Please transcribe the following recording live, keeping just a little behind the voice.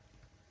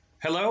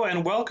Hello,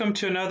 and welcome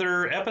to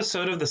another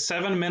episode of the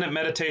 7 Minute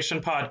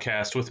Meditation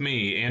Podcast with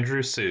me,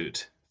 Andrew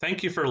Suit.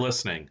 Thank you for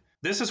listening.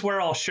 This is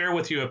where I'll share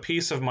with you a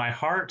piece of my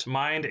heart,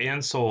 mind,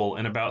 and soul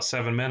in about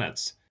 7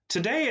 minutes.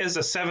 Today is a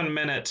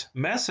 7-minute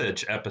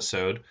message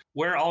episode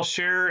where I'll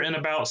share in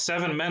about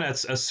 7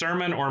 minutes a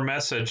sermon or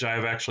message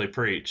I've actually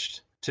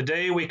preached.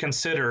 Today we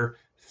consider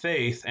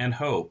faith and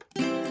hope.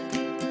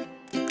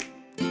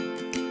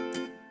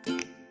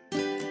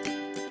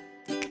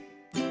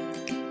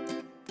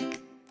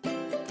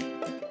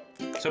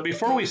 So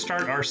before we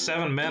start our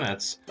 7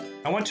 minutes,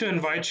 I want to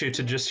invite you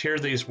to just hear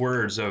these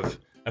words of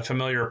a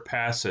familiar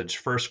passage,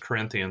 1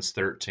 Corinthians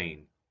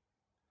 13.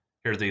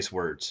 Hear these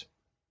words.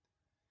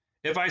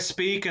 If I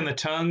speak in the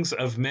tongues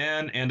of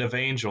men and of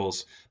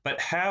angels,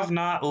 but have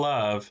not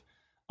love,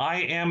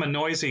 I am a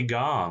noisy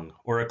gong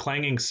or a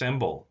clanging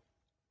cymbal.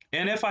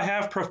 And if I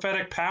have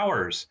prophetic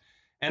powers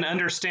and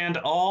understand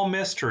all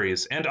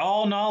mysteries and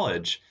all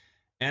knowledge,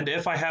 and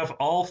if I have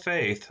all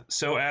faith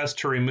so as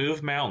to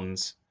remove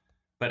mountains,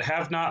 but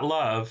have not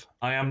love,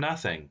 I am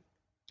nothing.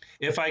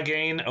 If I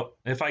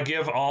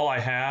give all I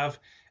have,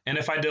 and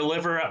if I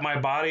deliver up my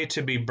body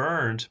to be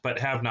burned, but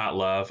have not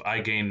love, I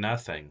gain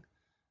nothing.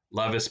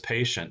 Love is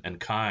patient and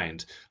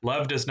kind.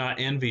 Love does not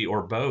envy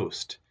or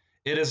boast.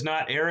 It is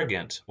not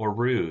arrogant or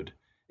rude.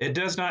 It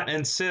does not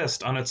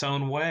insist on its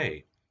own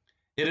way.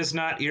 It is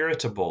not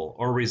irritable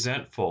or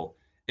resentful.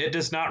 It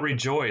does not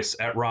rejoice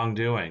at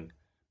wrongdoing,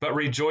 but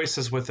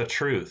rejoices with the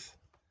truth.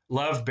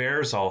 Love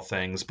bears all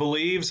things,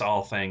 believes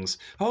all things,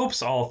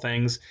 hopes all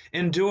things,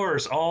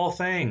 endures all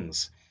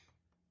things.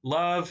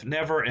 Love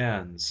never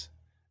ends.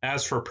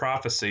 As for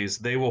prophecies,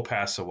 they will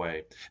pass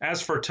away.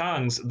 As for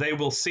tongues, they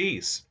will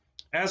cease.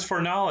 As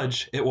for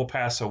knowledge, it will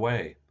pass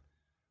away.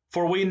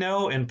 For we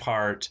know in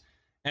part,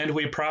 and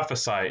we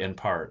prophesy in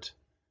part.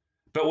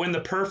 But when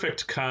the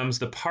perfect comes,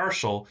 the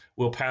partial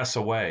will pass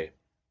away.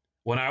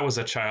 When I was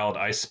a child,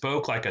 I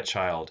spoke like a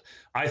child.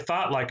 I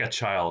thought like a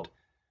child.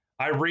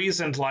 I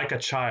reasoned like a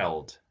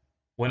child.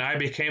 When I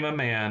became a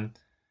man,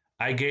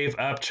 I gave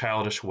up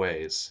childish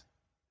ways.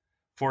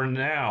 For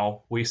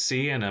now we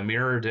see in a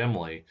mirror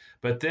dimly,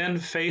 but then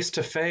face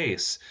to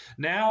face.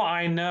 Now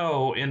I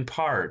know in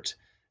part,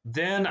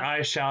 then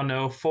I shall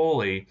know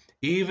fully,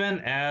 even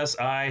as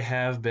I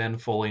have been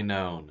fully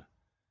known.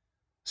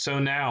 So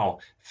now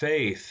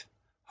faith,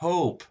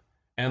 hope,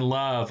 and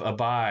love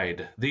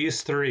abide,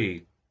 these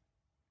three,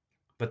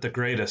 but the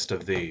greatest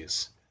of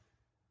these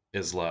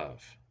is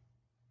love.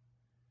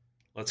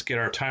 Let's get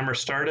our timer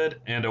started,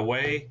 and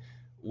away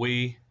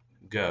we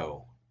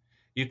go.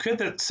 You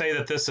could say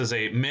that this is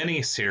a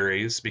mini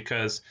series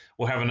because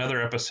we'll have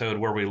another episode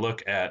where we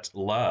look at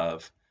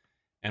love,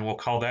 and we'll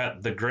call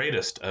that the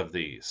greatest of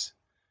these.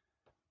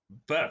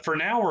 But for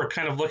now, we're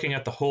kind of looking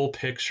at the whole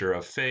picture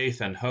of faith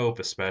and hope,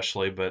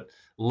 especially, but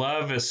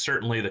love is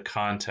certainly the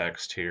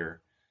context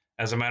here.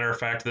 As a matter of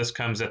fact, this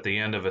comes at the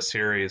end of a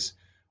series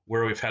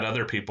where we've had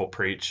other people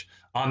preach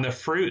on the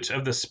fruit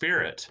of the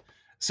Spirit.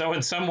 So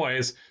in some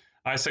ways,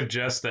 I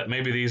suggest that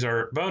maybe these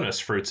are bonus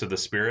fruits of the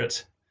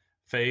Spirit,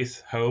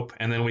 faith, hope,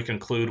 and then we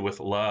conclude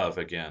with love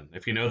again.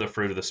 If you know the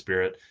fruit of the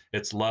Spirit,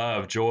 it's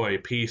love, joy,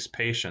 peace,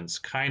 patience,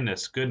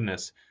 kindness,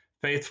 goodness,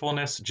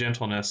 faithfulness,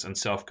 gentleness, and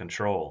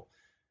self-control.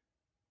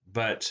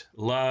 But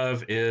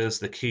love is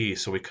the key,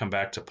 so we come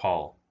back to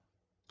Paul.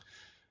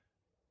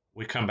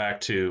 We come back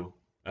to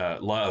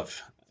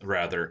love,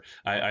 rather.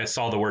 I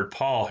saw the word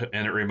Paul,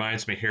 and it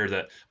reminds me here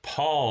that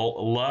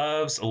Paul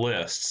loves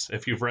lists.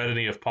 If you've read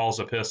any of Paul's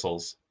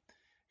epistles,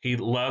 he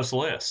loves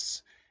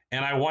lists.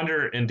 And I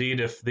wonder,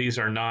 indeed, if these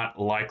are not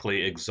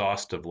likely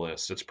exhaustive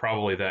lists. It's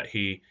probably that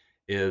he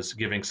is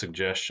giving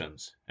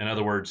suggestions. In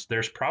other words,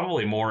 there's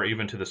probably more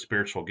even to the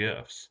spiritual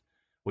gifts.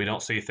 We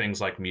don't see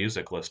things like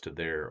music listed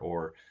there,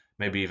 or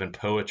maybe even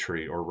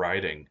poetry or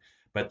writing.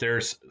 But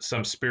there's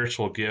some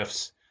spiritual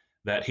gifts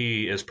that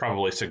he is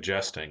probably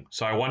suggesting.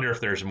 So I wonder if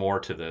there's more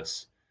to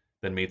this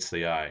than meets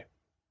the eye.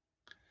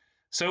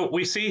 So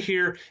we see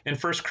here in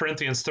 1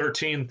 Corinthians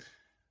 13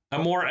 a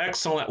more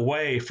excellent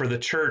way for the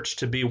church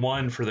to be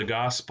one for the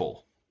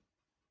gospel.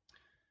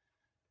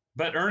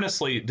 But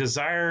earnestly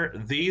desire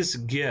these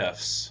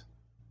gifts,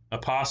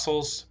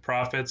 apostles,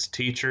 prophets,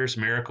 teachers,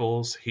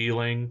 miracles,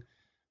 healing,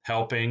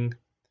 helping,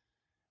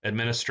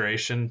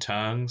 administration,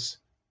 tongues,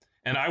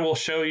 and I will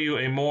show you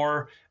a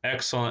more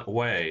excellent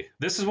way.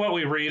 This is what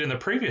we read in the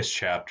previous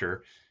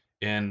chapter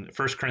in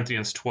 1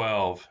 Corinthians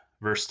 12,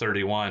 verse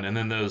 31, and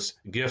then those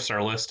gifts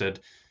are listed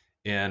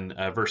in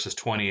verses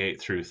 28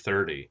 through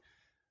 30.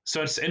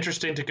 So it's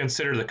interesting to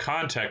consider the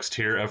context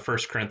here of 1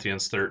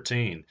 Corinthians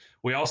 13.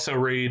 We also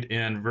read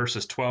in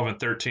verses 12 and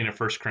 13 of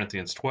 1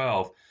 Corinthians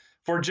 12,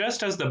 "For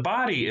just as the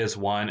body is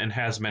one and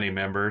has many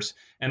members,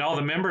 and all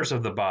the members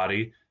of the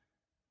body,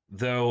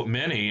 though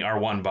many, are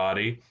one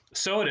body,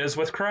 so it is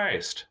with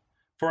Christ.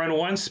 For in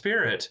one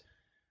Spirit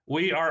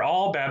we are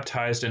all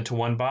baptized into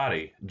one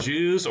body,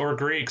 Jews or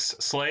Greeks,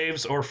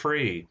 slaves or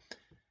free,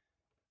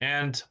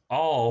 and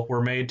all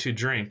were made to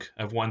drink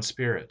of one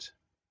Spirit."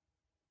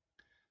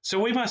 So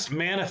we must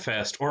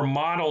manifest or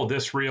model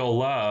this real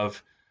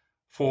love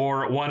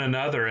for one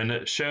another. And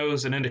it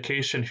shows an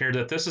indication here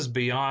that this is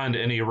beyond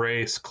any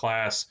race,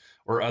 class,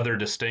 or other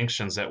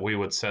distinctions that we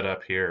would set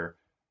up here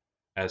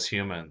as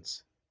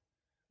humans.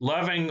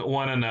 Loving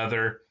one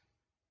another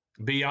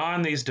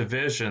beyond these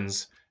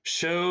divisions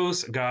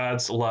shows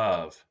God's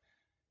love.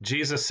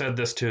 Jesus said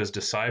this to his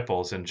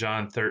disciples in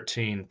John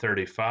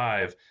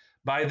 13:35.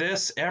 By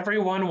this,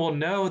 everyone will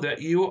know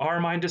that you are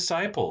my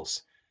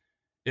disciples,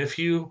 if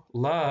you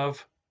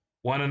love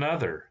one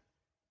another.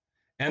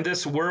 And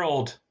this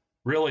world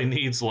really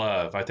needs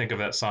love. I think of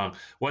that song.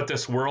 What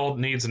this world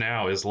needs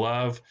now is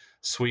love,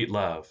 sweet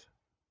love.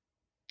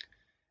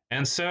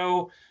 And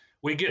so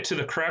we get to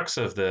the crux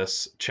of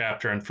this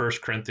chapter in 1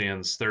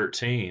 Corinthians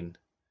 13,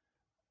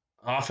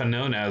 often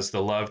known as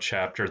the love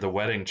chapter, the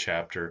wedding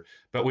chapter,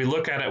 but we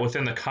look at it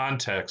within the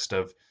context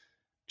of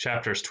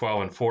chapters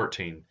 12 and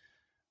 14.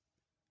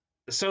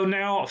 So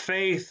now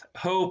faith,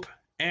 hope,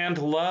 and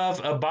love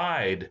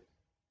abide.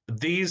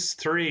 These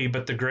three,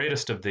 but the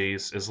greatest of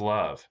these is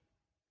love.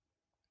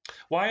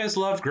 Why is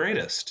love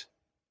greatest?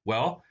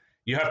 Well,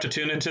 you have to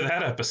tune into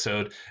that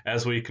episode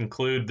as we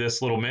conclude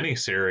this little mini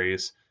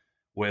series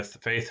with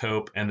faith,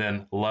 hope, and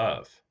then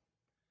love.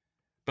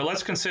 But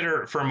let's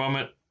consider for a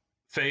moment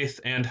faith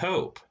and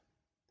hope.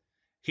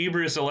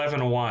 Hebrews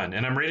 11:1,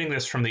 and I'm reading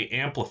this from the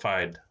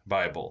Amplified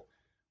Bible,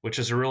 which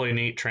is a really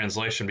neat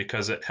translation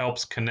because it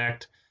helps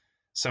connect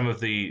some of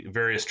the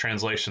various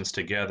translations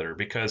together.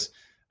 Because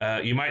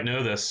you might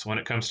know this when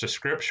it comes to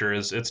Scripture,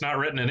 is it's not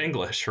written in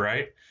English,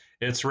 right?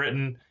 It's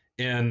written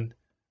in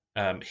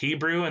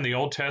Hebrew in the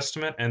Old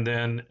Testament, and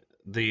then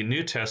the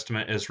New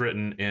Testament is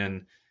written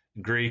in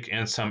Greek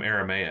and some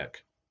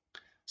Aramaic.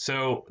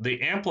 So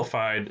the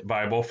Amplified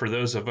Bible, for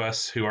those of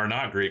us who are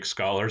not Greek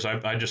scholars,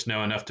 I just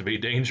know enough to be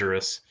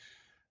dangerous.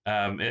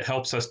 It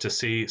helps us to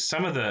see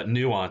some of the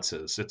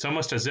nuances. It's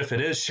almost as if it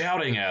is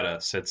shouting at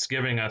us. It's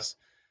giving us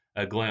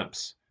a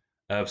glimpse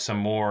of some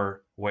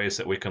more ways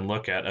that we can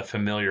look at a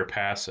familiar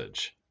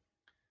passage.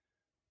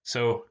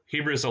 So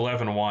Hebrews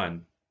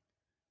 11:1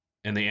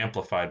 in the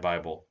Amplified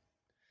Bible.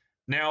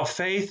 Now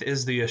faith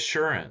is the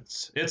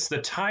assurance. It's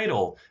the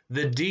title,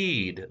 the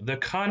deed, the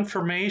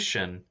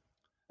confirmation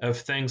of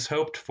things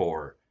hoped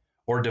for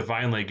or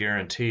divinely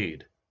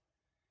guaranteed,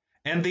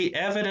 and the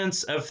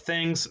evidence of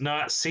things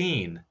not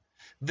seen,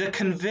 the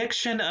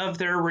conviction of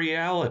their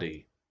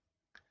reality.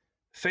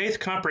 Faith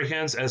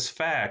comprehends as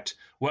fact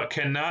what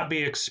cannot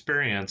be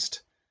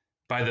experienced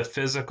by the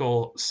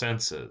physical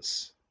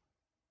senses.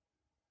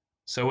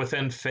 So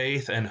within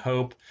faith and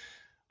hope,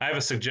 I have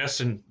a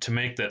suggestion to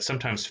make that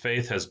sometimes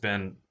faith has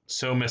been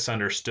so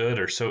misunderstood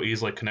or so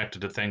easily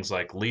connected to things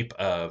like leap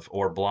of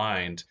or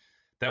blind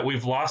that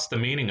we've lost the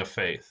meaning of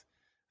faith.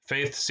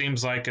 Faith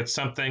seems like it's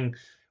something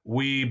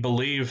we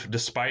believe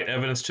despite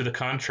evidence to the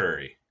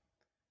contrary.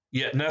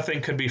 Yet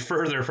nothing could be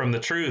further from the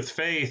truth.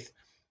 Faith,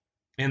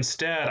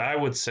 instead, I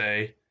would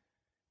say,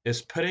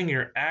 is putting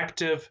your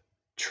active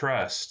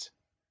trust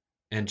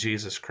in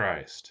Jesus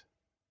Christ.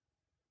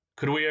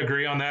 Could we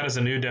agree on that as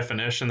a new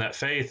definition, that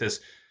faith is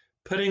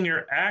putting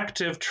your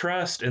active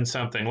trust in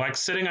something? Like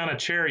sitting on a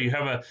chair, you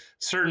have a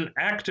certain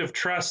active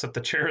trust that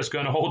the chair is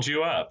going to hold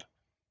you up.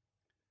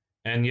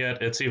 And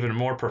yet it's even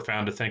more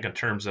profound to think in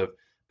terms of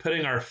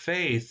putting our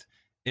faith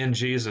in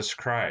Jesus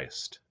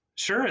Christ.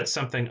 Sure, it's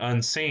something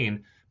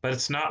unseen, but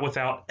it's not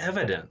without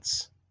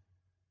evidence.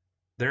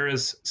 There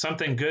is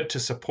something good to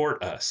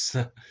support us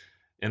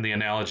in the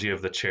analogy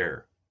of the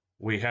chair.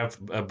 We have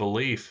a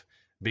belief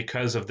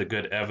because of the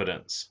good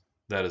evidence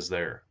that is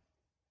there.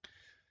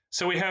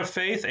 So we have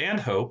faith and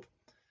hope.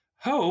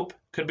 Hope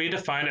could be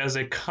defined as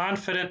a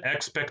confident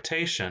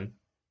expectation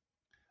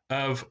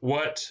of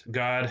what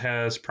God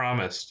has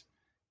promised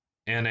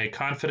and a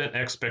confident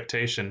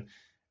expectation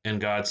in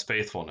God's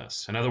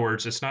faithfulness. In other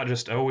words, it's not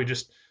just, we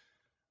just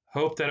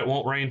hope that it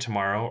won't rain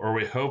tomorrow, or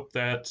we hope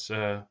that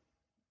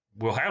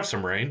we'll have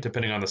some rain,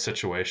 depending on the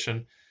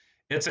situation.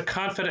 It's a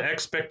confident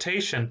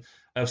expectation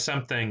of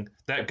something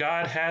that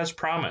God has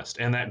promised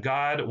and that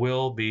God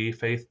will be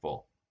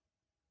faithful.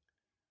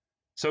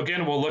 So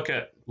again, we'll look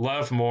at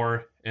love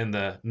more in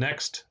the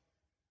next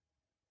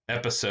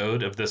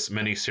episode of this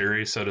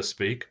mini-series, so to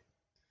speak.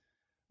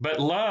 But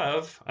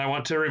love, I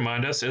want to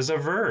remind us, is a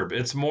verb.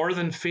 It's more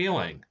than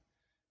feeling.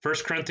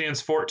 1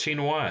 Corinthians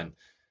 14:1.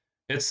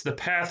 It's the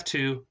path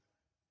to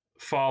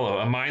follow,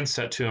 a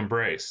mindset to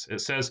embrace. It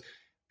says,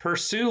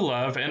 pursue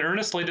love and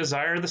earnestly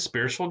desire the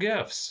spiritual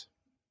gifts.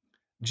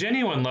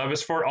 Genuine love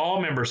is for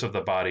all members of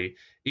the body,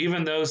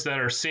 even those that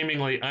are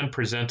seemingly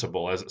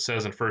unpresentable, as it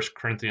says in 1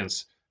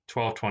 Corinthians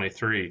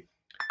 12:23.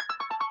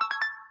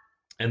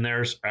 And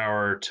there's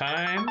our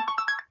time.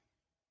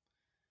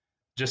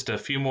 Just a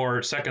few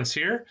more seconds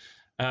here.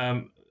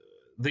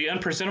 The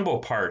unpresentable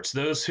parts,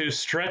 those who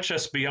stretch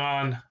us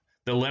beyond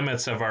the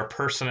limits of our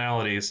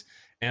personalities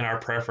and our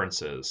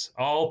preferences.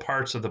 All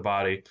parts of the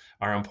body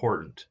are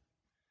important.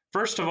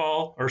 First of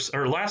all,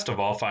 or last of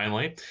all,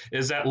 finally,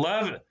 is that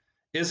love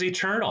is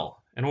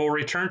eternal, and we'll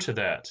return to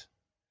that.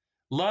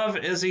 Love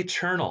is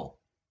eternal.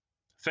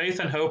 Faith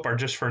and hope are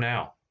just for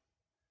now.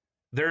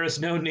 There is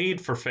no need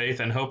for faith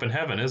and hope in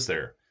heaven, is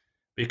there?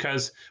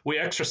 because we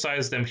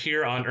exercise them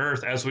here on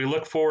earth as we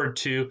look forward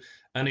to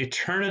an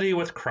eternity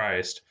with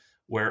Christ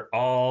where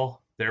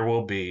all there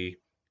will be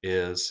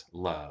is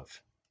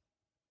love.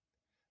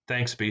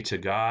 Thanks be to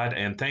God,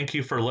 and thank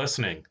you for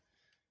listening.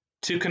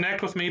 To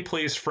connect with me,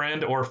 please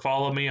friend or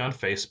follow me on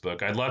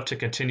Facebook. I'd love to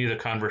continue the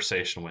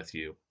conversation with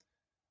you.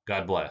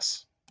 God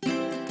bless.